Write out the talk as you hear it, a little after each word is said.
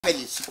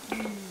kanyisi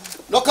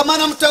no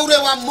kamana mtaure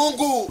wa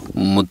Mungu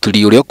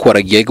Muturi uria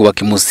kwaragia gwa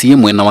kimusie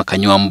mwena wa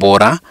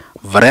Kanywambora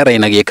varera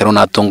ina giekaro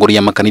na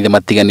atongoria makanitha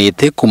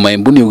matiganite kuma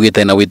Embu ni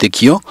ugite na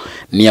witikio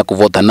ni ya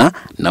kuvotana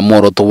na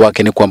mworoto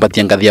wake ni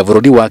kwambatia ngathi ya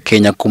bururi wa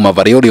Kenya kuma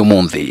varia uri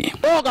umuthi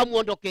oga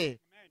muondoke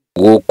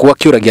gukwa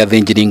kiuragia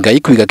thinjiri ngai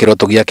kwiga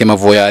kiroto giake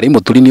mavoyari.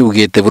 Muturi ni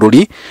ugite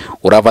bururi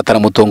uravatara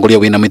mutongoria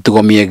wina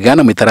mitugo miega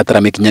na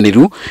mitaratara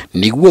mikinyaniru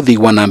niguo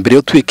thigwa na mbere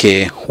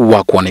utwike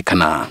wa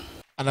kuonekana.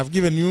 And I've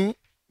given you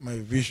my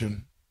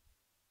vision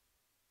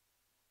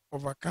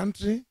of a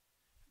country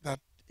that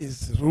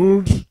is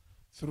ruled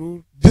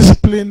through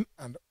discipline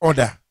and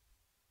order.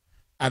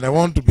 And I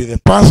want to be the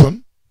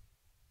person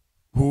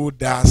who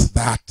does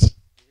that.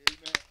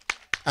 Amen.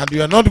 And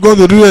you are not going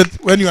to do it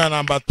when you are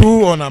number 2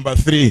 or number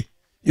 3.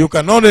 You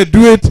can only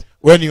do it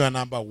when you are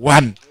number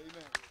 1.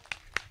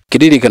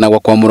 Kiririkana gwa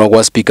kwamurwa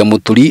gwa Speaker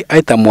Muturi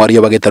aita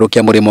mwaria wa gitaro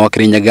kia murimo wa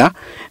Kirinyaga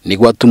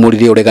niguo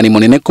atumurire uregani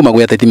munene kuma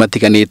gwa ateti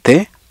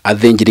matiganite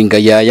athinjiri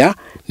ngai yaya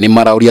ni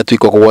marauria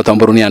twiko kugwata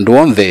mburu ni andu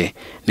onthe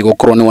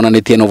nigukorwo ni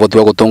wonanitie no votu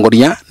wa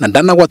gutongoria na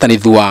ndana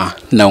gwatanithua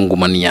na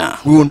ungumania.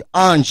 We would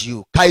urge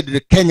you, kindly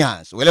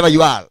Kenyans, wherever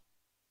you are,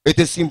 it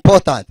is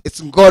important,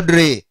 it's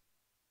godly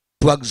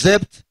to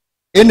accept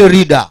any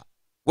leader,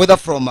 whether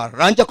from a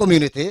rancher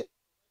community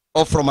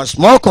or from a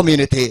small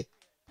community,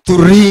 to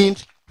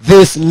lead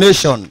this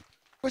nation.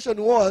 The question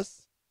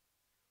was,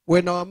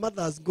 when our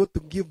mothers go to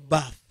give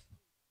birth,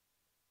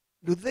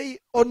 do they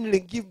only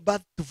give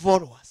birth to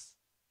followers?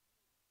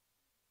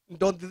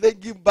 Don't they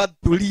give birth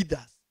to leaders?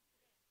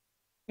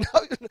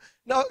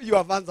 Now you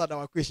have answered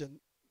our question,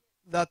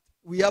 that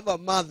we have a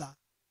mother.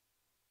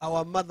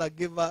 Our mother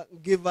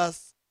gave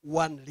us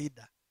one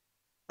leader,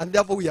 and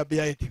therefore we are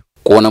behind you.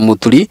 Kuona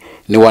Muturi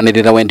ni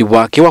wanirira wendi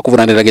wake wa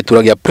kuvuranira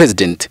gitura gia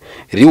president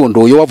riu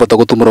ndu uyu wavota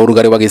gutumura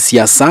urugari wa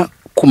gisiasa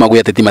kuma gwa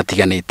ateti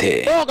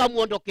matiganite. Oga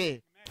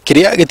muondoke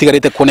Kiria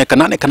gitigarite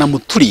kuonekana ne kana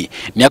Muturi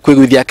ni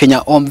akwiguithia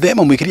Kenya onthe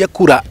mamwikiria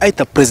kura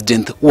aita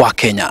president wa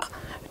Kenya.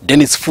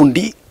 Dennis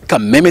Fundi,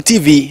 Kameme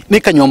TV,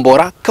 ni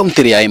Kanywambora,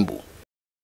 kaunti ya Embu.